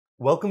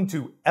Welcome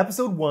to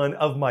episode 1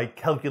 of my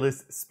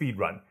calculus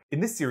speedrun.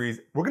 In this series,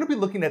 we're going to be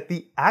looking at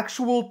the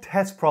actual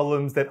test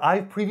problems that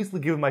I've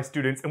previously given my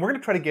students, and we're going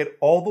to try to get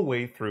all the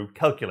way through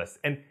calculus.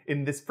 And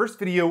in this first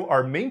video,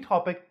 our main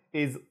topic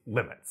is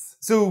limits.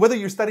 So whether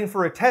you're studying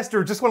for a test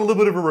or just want a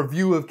little bit of a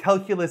review of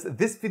calculus,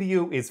 this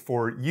video is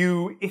for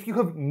you. If you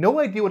have no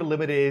idea what a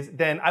limit is,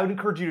 then I would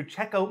encourage you to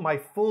check out my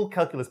full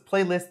calculus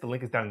playlist. The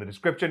link is down in the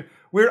description,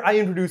 where I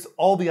introduce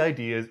all the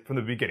ideas from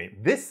the beginning.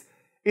 This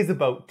is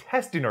about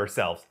testing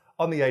ourselves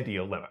on the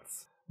ideal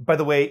limits. By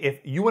the way, if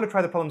you want to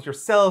try the problems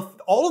yourself,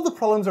 all of the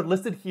problems are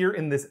listed here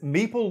in this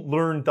Maple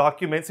Learn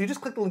document, so you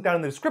just click the link down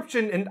in the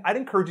description and I'd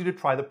encourage you to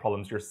try the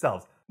problems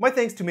yourselves. My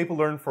thanks to Maple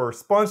Learn for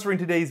sponsoring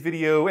today's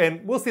video,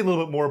 and we'll see a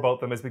little bit more about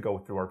them as we go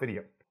through our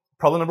video.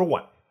 Problem number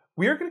 1.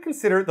 We are going to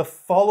consider the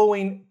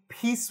following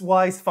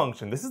piecewise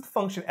function. This is the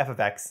function f of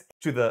x.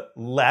 To the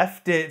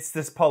left, it's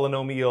this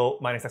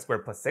polynomial minus x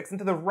squared plus 6, and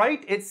to the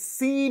right, it's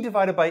c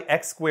divided by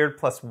x squared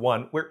plus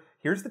 1, where,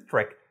 here's the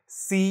trick,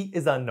 c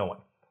is unknown.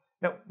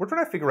 Now, we're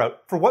trying to figure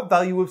out for what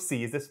value of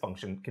c is this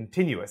function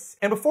continuous.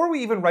 And before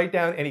we even write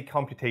down any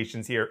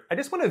computations here, I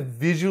just want to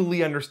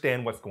visually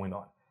understand what's going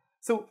on.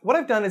 So what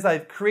I've done is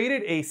I've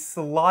created a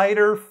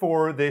slider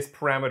for this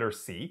parameter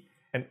c.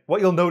 And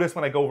what you'll notice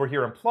when I go over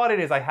here and plot it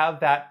is I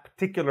have that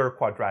particular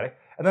quadratic.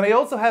 And then I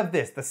also have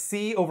this, the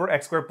c over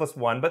x squared plus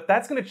 1, but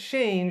that's going to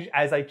change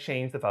as I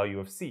change the value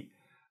of c.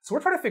 So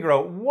we're trying to figure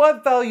out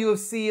what value of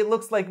c, it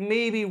looks like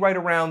maybe right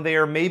around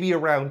there, maybe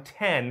around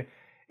 10,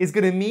 is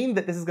going to mean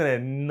that this is going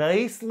to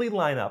nicely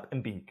line up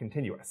and be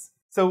continuous.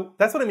 So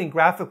that's what I mean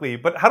graphically,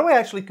 but how do I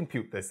actually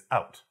compute this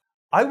out?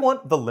 I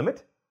want the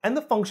limit and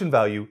the function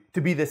value to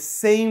be the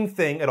same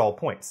thing at all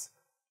points.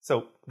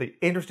 So the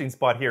interesting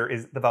spot here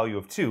is the value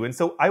of 2, and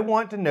so I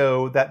want to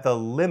know that the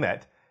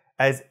limit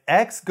as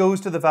x goes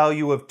to the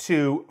value of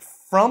 2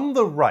 from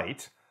the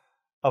right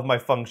of my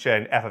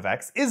function f of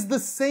x is the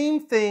same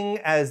thing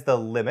as the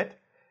limit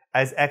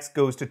as x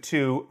goes to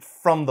 2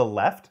 from the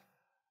left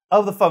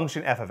of the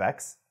function f of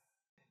x,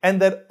 and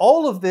that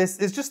all of this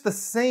is just the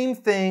same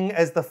thing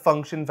as the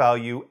function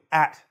value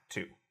at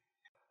 2.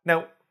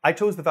 Now, I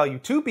chose the value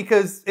 2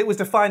 because it was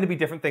defined to be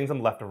different things on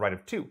the left or right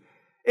of 2.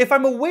 If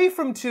I'm away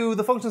from 2,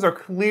 the functions are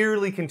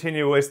clearly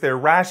continuous. They're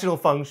rational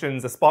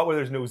functions, a spot where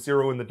there's no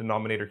 0 in the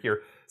denominator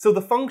here. So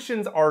the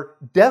functions are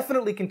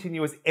definitely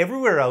continuous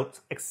everywhere else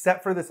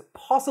except for this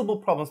possible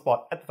problem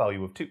spot at the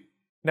value of 2.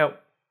 Now,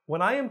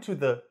 when I am to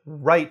the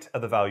right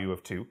of the value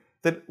of 2,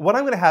 then what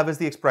I'm going to have is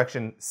the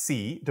expression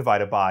c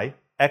divided by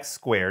x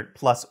squared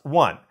plus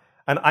 1.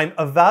 And I'm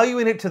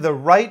evaluating it to the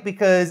right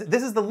because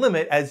this is the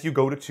limit as you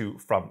go to 2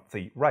 from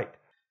the right.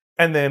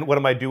 And then what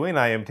am I doing?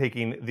 I am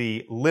taking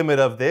the limit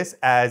of this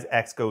as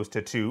x goes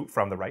to 2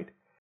 from the right.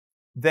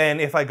 Then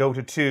if I go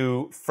to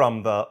 2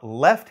 from the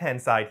left-hand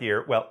side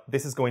here, well,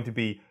 this is going to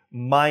be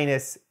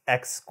minus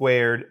x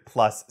squared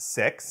plus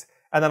 6.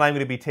 And then I'm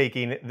going to be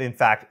taking, in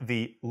fact,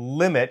 the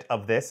limit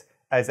of this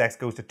as x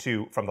goes to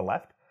 2 from the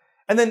left.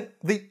 And then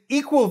the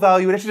equal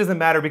value, it actually doesn't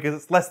matter because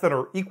it's less than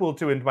or equal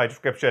to in my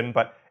description,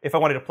 but if I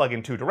wanted to plug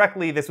in 2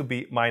 directly, this would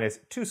be minus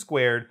 2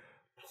 squared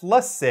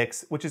plus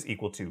 6, which is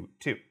equal to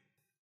 2.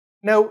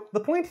 Now, the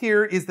point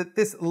here is that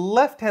this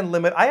left-hand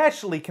limit, I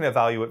actually can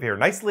evaluate here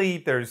nicely.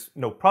 There's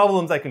no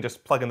problems. I can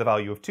just plug in the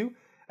value of 2.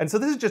 And so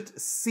this is just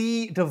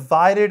c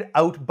divided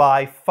out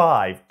by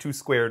 5, 2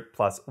 squared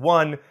plus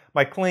 1.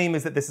 My claim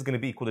is that this is going to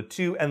be equal to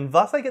 2, and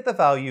thus I get the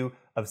value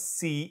of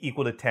c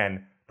equal to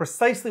 10.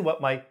 Precisely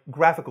what my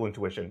graphical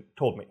intuition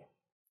told me.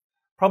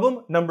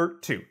 Problem number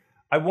 2.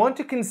 I want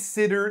to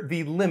consider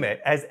the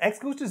limit as x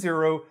goes to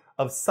 0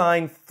 of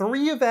sine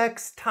 3 of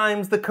x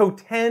times the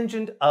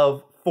cotangent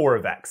of 4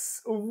 of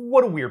x.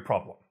 What a weird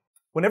problem.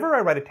 Whenever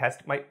I write a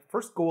test, my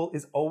first goal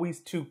is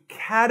always to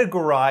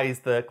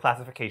categorize the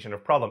classification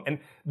of problem. And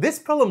this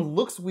problem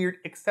looks weird,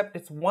 except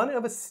it's one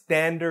of a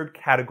standard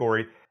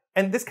category.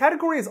 And this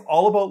category is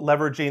all about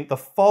leveraging the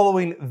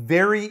following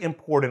very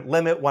important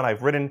limit, one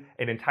I've written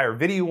an entire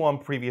video on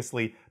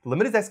previously. The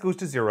limit as x goes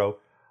to 0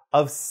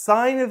 of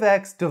sine of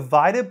x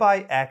divided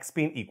by x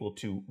being equal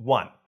to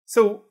 1.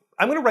 So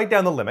I'm going to write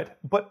down the limit,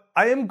 but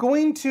I am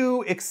going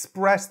to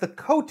express the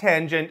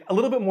cotangent a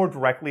little bit more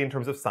directly in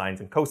terms of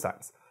sines and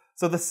cosines.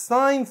 So the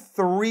sine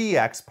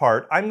 3x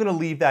part, I'm going to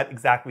leave that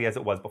exactly as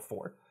it was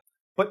before.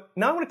 But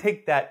now I'm going to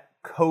take that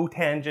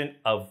cotangent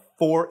of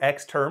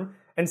 4x term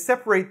and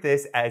separate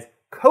this as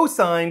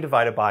cosine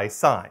divided by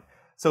sine.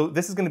 So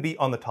this is going to be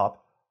on the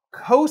top,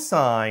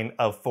 cosine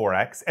of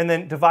 4x, and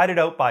then divided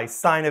out by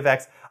sine of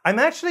x. I'm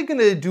actually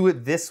going to do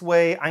it this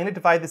way. I'm going to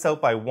divide this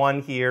out by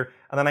 1 here,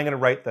 and then I'm going to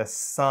write the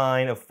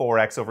sine of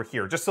 4x over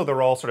here, just so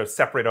they're all sort of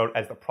separated out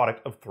as the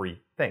product of 3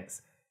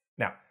 things.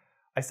 Now,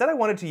 I said I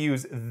wanted to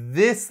use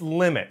this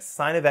limit,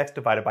 sine of x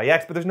divided by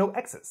x, but there's no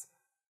x's.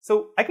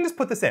 So I can just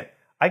put this in.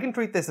 I can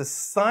treat this as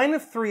sine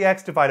of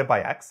 3x divided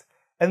by x,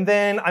 and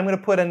then I'm going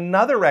to put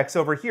another x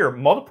over here,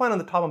 multiplying on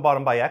the top and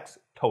bottom by x,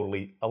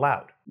 totally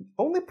allowed. The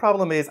only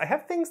problem is I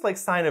have things like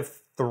sine of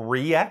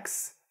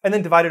 3x and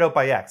then divided out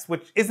by x,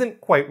 which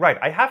isn't quite right.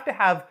 I have to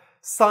have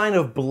sine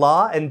of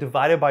blah and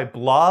divided by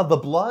blah, the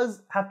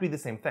blahs have to be the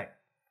same thing.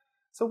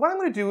 So what I'm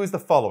going to do is the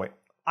following.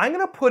 I'm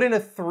going to put in a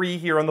 3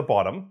 here on the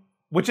bottom,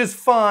 which is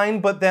fine,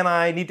 but then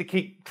I need to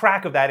keep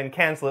track of that and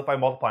cancel it by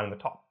multiplying the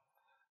top.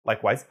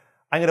 Likewise,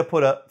 I'm going to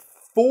put a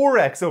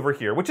 4x over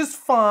here, which is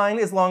fine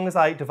as long as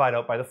I divide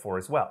out by the 4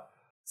 as well.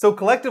 So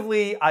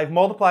collectively, I've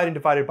multiplied and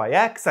divided by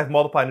x, I've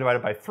multiplied and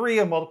divided by 3,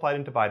 I've multiplied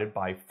and divided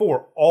by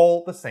 4,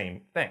 all the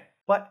same thing.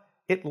 But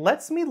it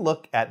lets me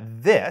look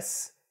at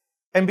this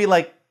and be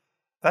like,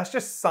 that's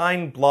just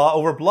sine blah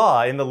over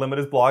blah, and the limit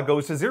as blah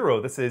goes to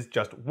 0. This is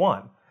just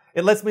 1.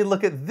 It lets me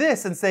look at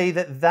this and say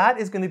that that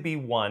is going to be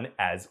 1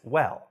 as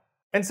well.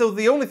 And so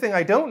the only thing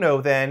I don't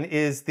know then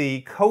is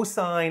the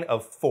cosine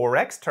of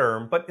 4x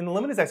term, but in the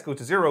limit as x goes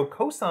to 0,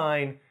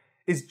 cosine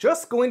is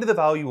just going to the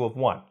value of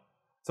 1.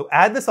 So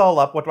add this all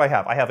up, what do I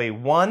have? I have a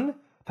 1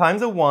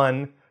 times a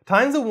 1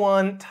 times a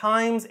 1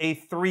 times a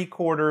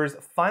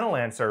 3/4, final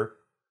answer,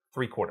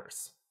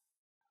 3/4.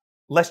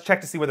 Let's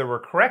check to see whether we're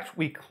correct.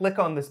 We click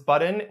on this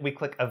button, we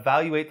click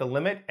evaluate the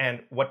limit,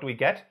 and what do we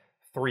get?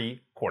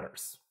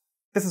 3/4.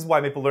 This is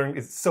why Maple Learning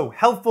is so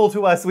helpful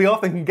to us. We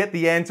often can get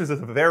the answers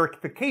as a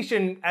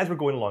verification as we're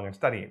going along and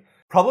studying.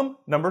 Problem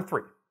number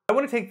 3. I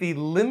want to take the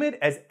limit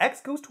as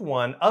x goes to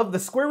 1 of the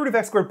square root of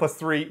x squared plus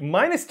 3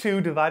 minus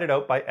 2 divided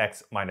out by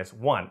x minus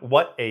 1.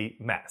 What a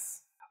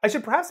mess. I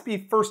should perhaps be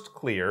first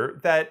clear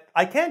that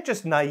I can't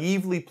just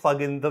naively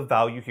plug in the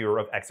value here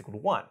of x equal to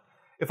 1.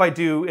 If I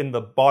do, in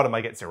the bottom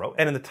I get 0,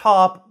 and in the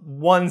top,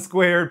 1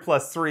 squared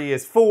plus 3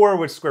 is 4,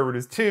 which square root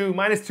is 2,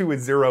 minus 2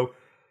 is 0.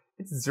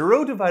 It's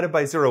 0 divided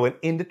by 0 in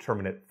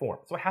indeterminate form,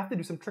 so I have to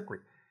do some trickery.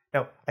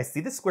 Now, I see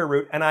the square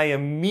root, and I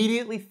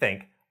immediately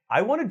think,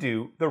 I want to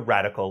do the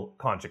radical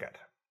conjugate.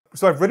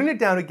 So I've written it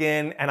down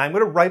again, and I'm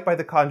going to write by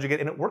the conjugate,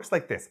 and it works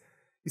like this.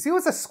 You see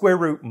what's a square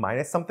root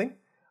minus something?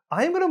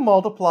 I'm going to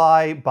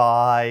multiply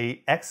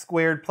by x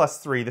squared plus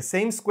 3, the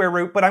same square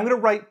root, but I'm going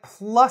to write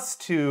plus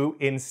 2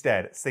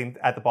 instead. Same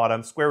at the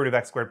bottom, square root of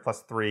x squared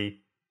plus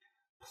 3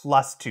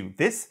 plus 2.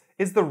 This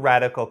is the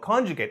radical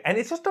conjugate, and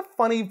it's just a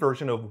funny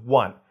version of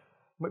 1.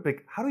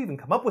 Like, how do we even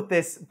come up with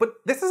this? But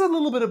this is a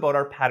little bit about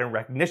our pattern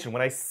recognition.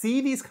 When I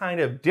see these kind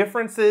of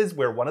differences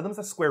where one of them is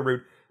a square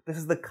root, this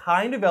is the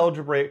kind of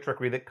algebraic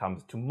trickery that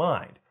comes to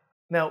mind.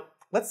 Now,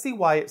 let's see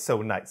why it's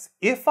so nice.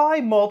 If I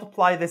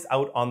multiply this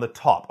out on the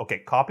top, okay,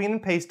 copying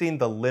and pasting,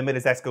 the limit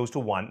as x goes to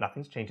 1,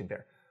 nothing's changing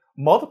there.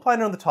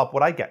 Multiplying it on the top,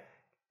 what I get?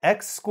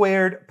 X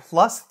squared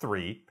plus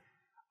 3.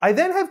 I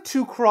then have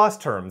 2 cross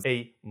terms,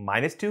 a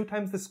minus 2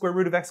 times the square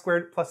root of x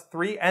squared plus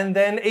 3, and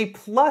then a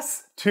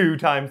plus 2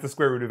 times the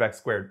square root of x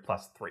squared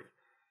plus 3.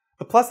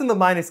 The plus and the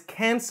minus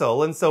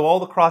cancel, and so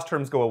all the cross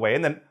terms go away,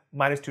 and then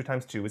minus 2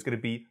 times 2 is going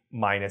to be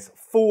minus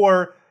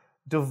 4,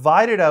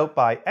 divided out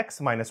by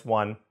x minus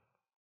 1,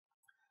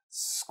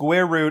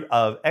 square root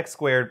of x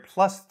squared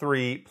plus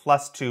 3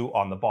 plus 2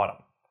 on the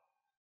bottom.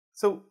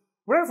 So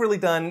what I've really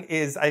done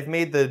is I've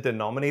made the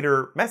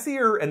denominator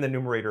messier and the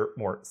numerator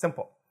more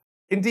simple.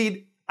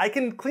 Indeed, I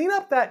can clean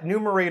up that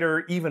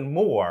numerator even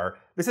more.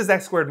 This is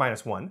x squared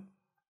minus 1.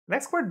 And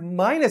x squared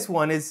minus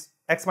 1 is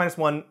x minus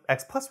 1,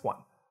 x plus 1.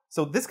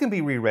 So this can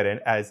be rewritten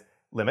as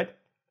limit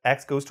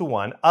x goes to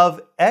 1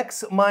 of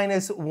x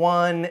minus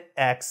 1,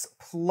 x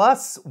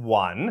plus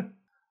 1,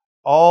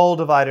 all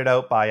divided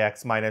out by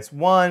x minus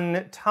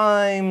 1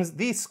 times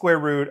the square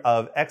root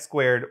of x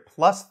squared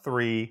plus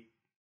 3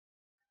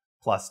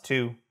 plus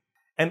 2.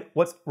 And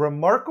what's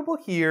remarkable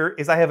here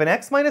is I have an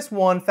x minus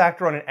 1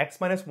 factor on an x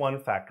minus 1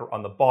 factor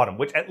on the bottom,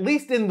 which at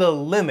least in the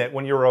limit,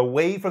 when you're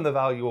away from the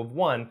value of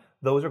 1,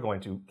 those are going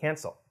to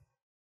cancel.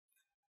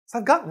 So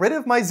I've got rid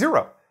of my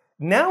 0.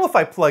 Now if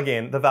I plug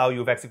in the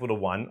value of x equal to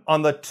 1,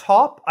 on the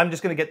top, I'm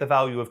just going to get the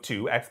value of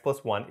 2. X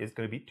plus 1 is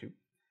going to be 2.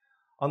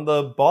 On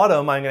the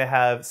bottom, I'm going to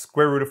have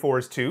square root of 4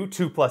 is 2.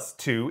 2 plus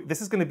 2. This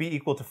is going to be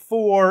equal to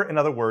 4. In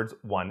other words,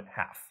 1/2.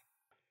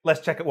 Let's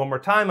check it one more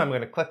time. I'm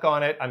going to click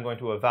on it. I'm going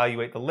to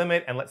evaluate the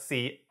limit, and let's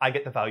see, I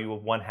get the value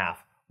of 1/2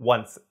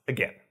 once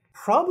again.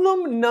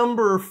 Problem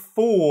number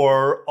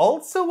 4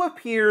 also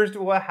appears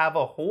to have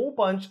a whole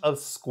bunch of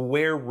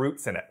square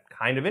roots in it.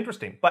 Kind of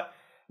interesting, but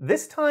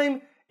this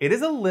time it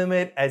is a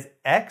limit as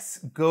x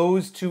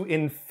goes to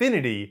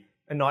infinity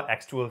and not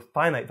x to a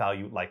finite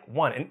value like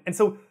 1. And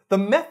so the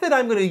method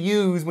I'm going to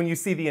use when you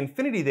see the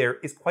infinity there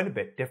is quite a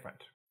bit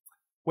different.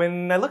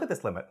 When I look at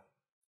this limit,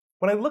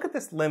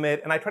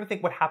 and I try to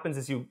think what happens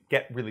as you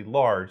get really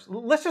large,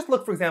 let's just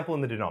look, for example,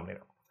 in the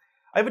denominator.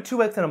 I have a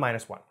 2x and a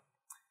minus 1.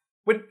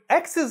 When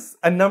x is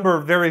a number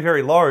very,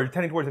 very large,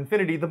 tending towards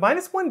infinity, the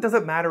minus 1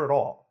 doesn't matter at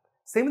all.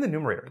 Same in the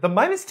numerator. The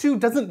minus 2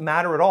 doesn't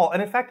matter at all,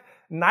 and in fact,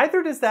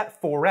 neither does that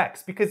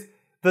 4x, because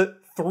the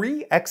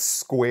 3x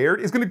squared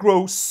is going to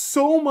grow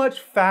so much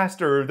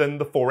faster than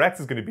the 4x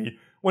is going to be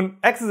when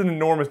x is an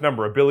enormous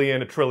number, a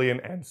billion, a trillion,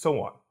 and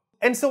so on.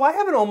 And so I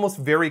have an almost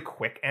very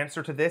quick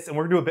answer to this, and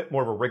we're going to do a bit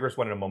more of a rigorous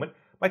one in a moment.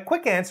 My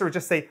quick answer is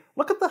just say,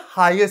 look at the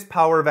highest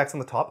power of x on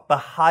the top, the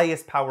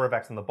highest power of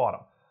x on the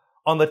bottom.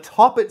 On the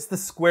top, it's the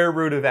square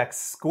root of x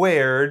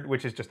squared,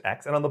 which is just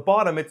x, and on the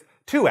bottom, it's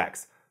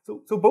 2x.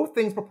 So both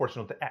things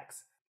proportional to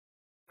x.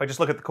 If I just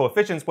look at the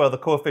coefficients, well, the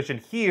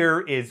coefficient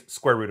here is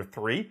square root of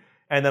 3,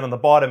 and then on the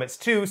bottom it's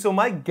 2, so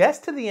my guess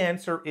to the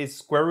answer is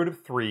square root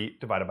of 3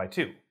 divided by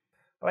 2.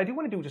 But I do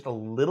want to do just a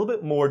little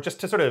bit more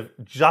just to sort of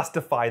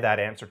justify that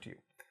answer to you.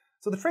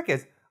 So the trick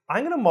is,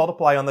 I'm going to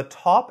multiply on the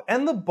top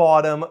and the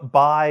bottom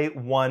by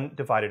 1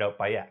 divided out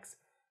by x.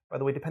 By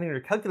the way, depending on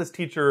your calculus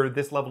teacher,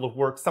 this level of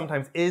work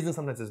sometimes is and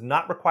sometimes is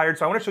not required,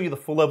 so I want to show you the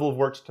full level of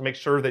work to make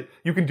sure that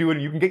you can do it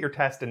and you can get your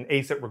test and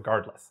ace it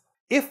regardless.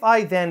 If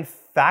I then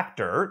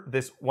factor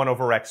this 1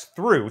 over x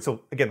through,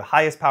 so again, the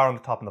highest power on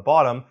the top and the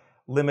bottom,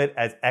 limit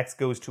as x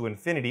goes to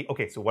infinity.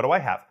 Okay, so what do I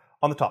have?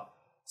 On the top,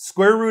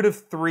 square root of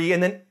 3,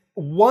 and then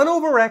 1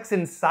 over x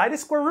inside a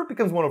square root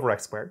becomes 1 over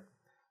x squared.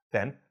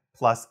 Then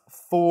plus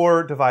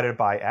 4 divided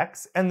by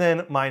x, and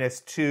then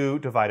minus 2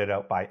 divided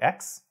out by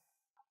x.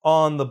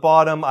 On the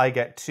bottom, I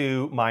get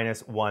 2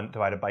 minus 1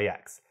 divided by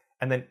x.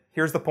 And then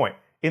here's the point.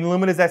 In the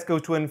limit as x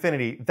goes to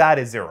infinity, that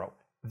is 0.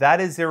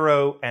 That is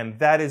 0, and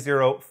that is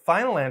 0.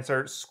 Final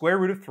answer, square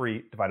root of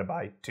 3 divided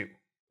by 2.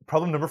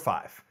 Problem number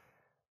 5.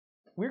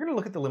 We're going to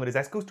look at the limit as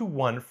x goes to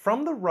 1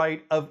 from the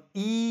right of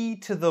e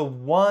to the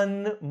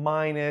 1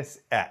 minus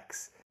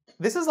x.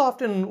 This is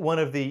often one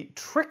of the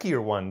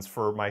trickier ones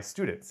for my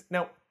students.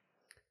 Now,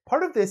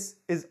 part of this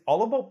is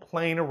all about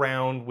playing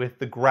around with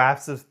the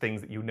graphs of things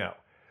that you know.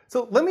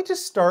 So let me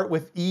just start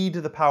with e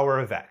to the power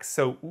of x.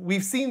 So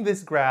we've seen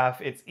this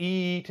graph, it's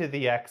e to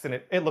the x, and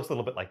it looks a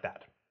little bit like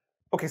that.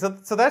 Okay, so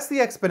that's the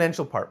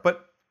exponential part,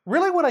 but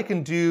really what I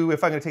can do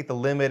if I'm going to take the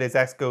limit as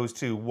x goes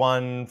to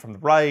 1 from the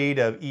right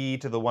of e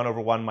to the 1 over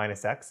 1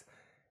 minus x,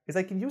 is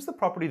I can use the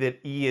property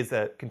that e is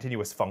a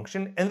continuous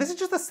function, and this is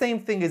just the same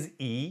thing as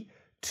e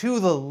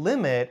to the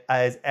limit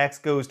as x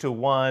goes to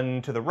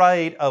 1 to the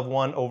right of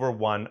 1 over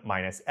 1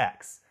 minus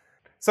x.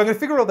 So I'm going to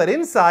figure out that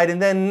inside,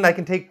 and then I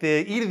can take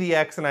the e to the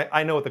x, and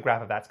I know what the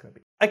graph of that's going to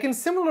be. I can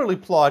similarly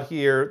plot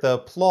here the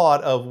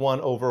plot of 1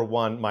 over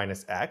 1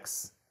 minus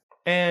x,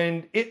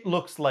 and it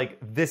looks like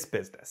this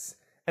business.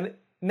 And it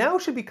now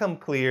should become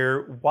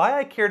clear why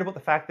I cared about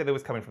the fact that it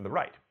was coming from the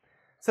right.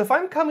 So if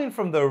I'm coming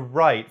from the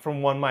right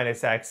from 1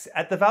 minus x,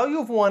 at the value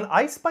of 1,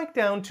 I spike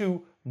down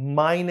to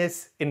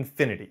minus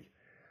infinity.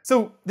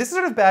 So this is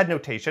sort of bad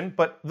notation,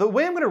 but the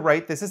way I'm going to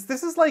write this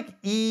is like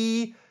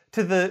e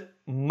to the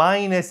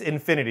minus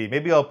infinity.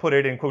 Maybe I'll put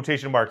it in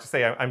quotation marks to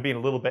say I'm being a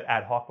little bit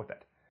ad hoc with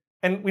it.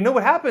 And we know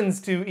what happens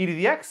to e to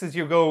the x as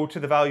you go to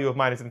the value of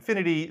minus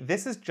infinity.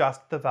 This is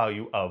just the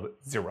value of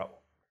 0.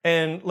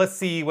 And let's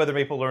see whether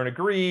MapleLearn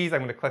agrees. I'm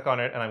going to click on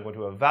it and I'm going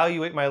to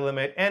evaluate my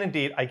limit. And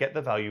indeed, I get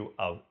the value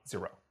of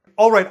 0.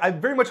 All right, I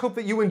very much hope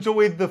that you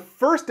enjoyed the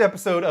first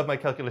episode of my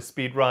calculus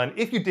speed run.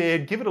 If you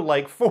did, give it a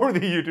like for the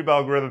YouTube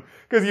algorithm,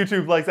 because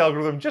YouTube likes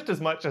algorithm just as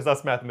much as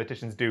us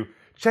mathematicians do.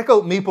 Check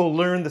out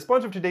MapleLearn, the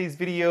sponsor of today's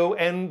video,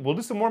 and we'll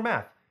do some more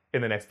math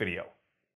in the next video.